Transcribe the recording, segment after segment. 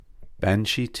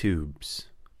Banshee Tubes.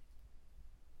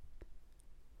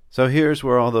 So here's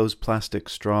where all those plastic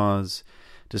straws,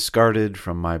 discarded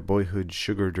from my boyhood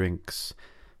sugar drinks,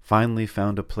 finally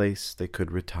found a place they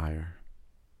could retire.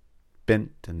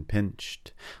 Bent and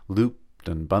pinched, looped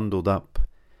and bundled up,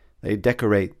 they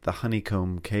decorate the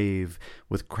honeycomb cave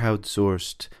with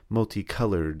crowdsourced,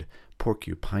 multicolored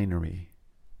porcupinery.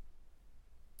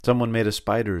 Someone made a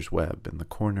spider's web in the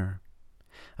corner.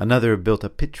 Another built a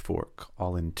pitchfork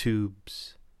all in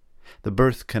tubes. The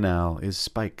birth canal is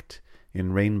spiked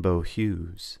in rainbow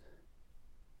hues.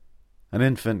 An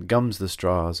infant gums the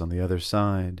straws on the other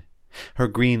side. Her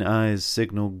green eyes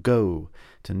signal go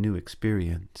to new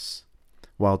experience,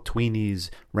 while tweenies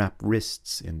wrap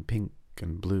wrists in pink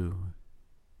and blue.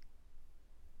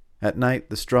 At night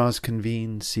the straws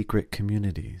convene secret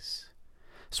communities,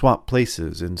 swap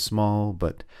places in small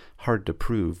but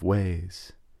hard-to-prove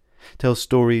ways, tell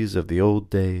stories of the old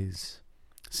days,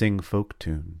 sing folk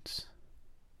tunes.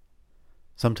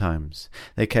 Sometimes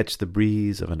they catch the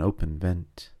breeze of an open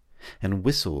vent and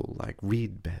whistle like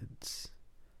reed beds,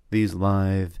 these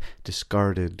lithe,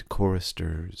 discarded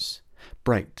choristers,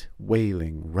 bright,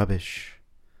 wailing rubbish,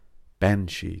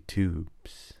 Banshee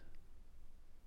Tubes.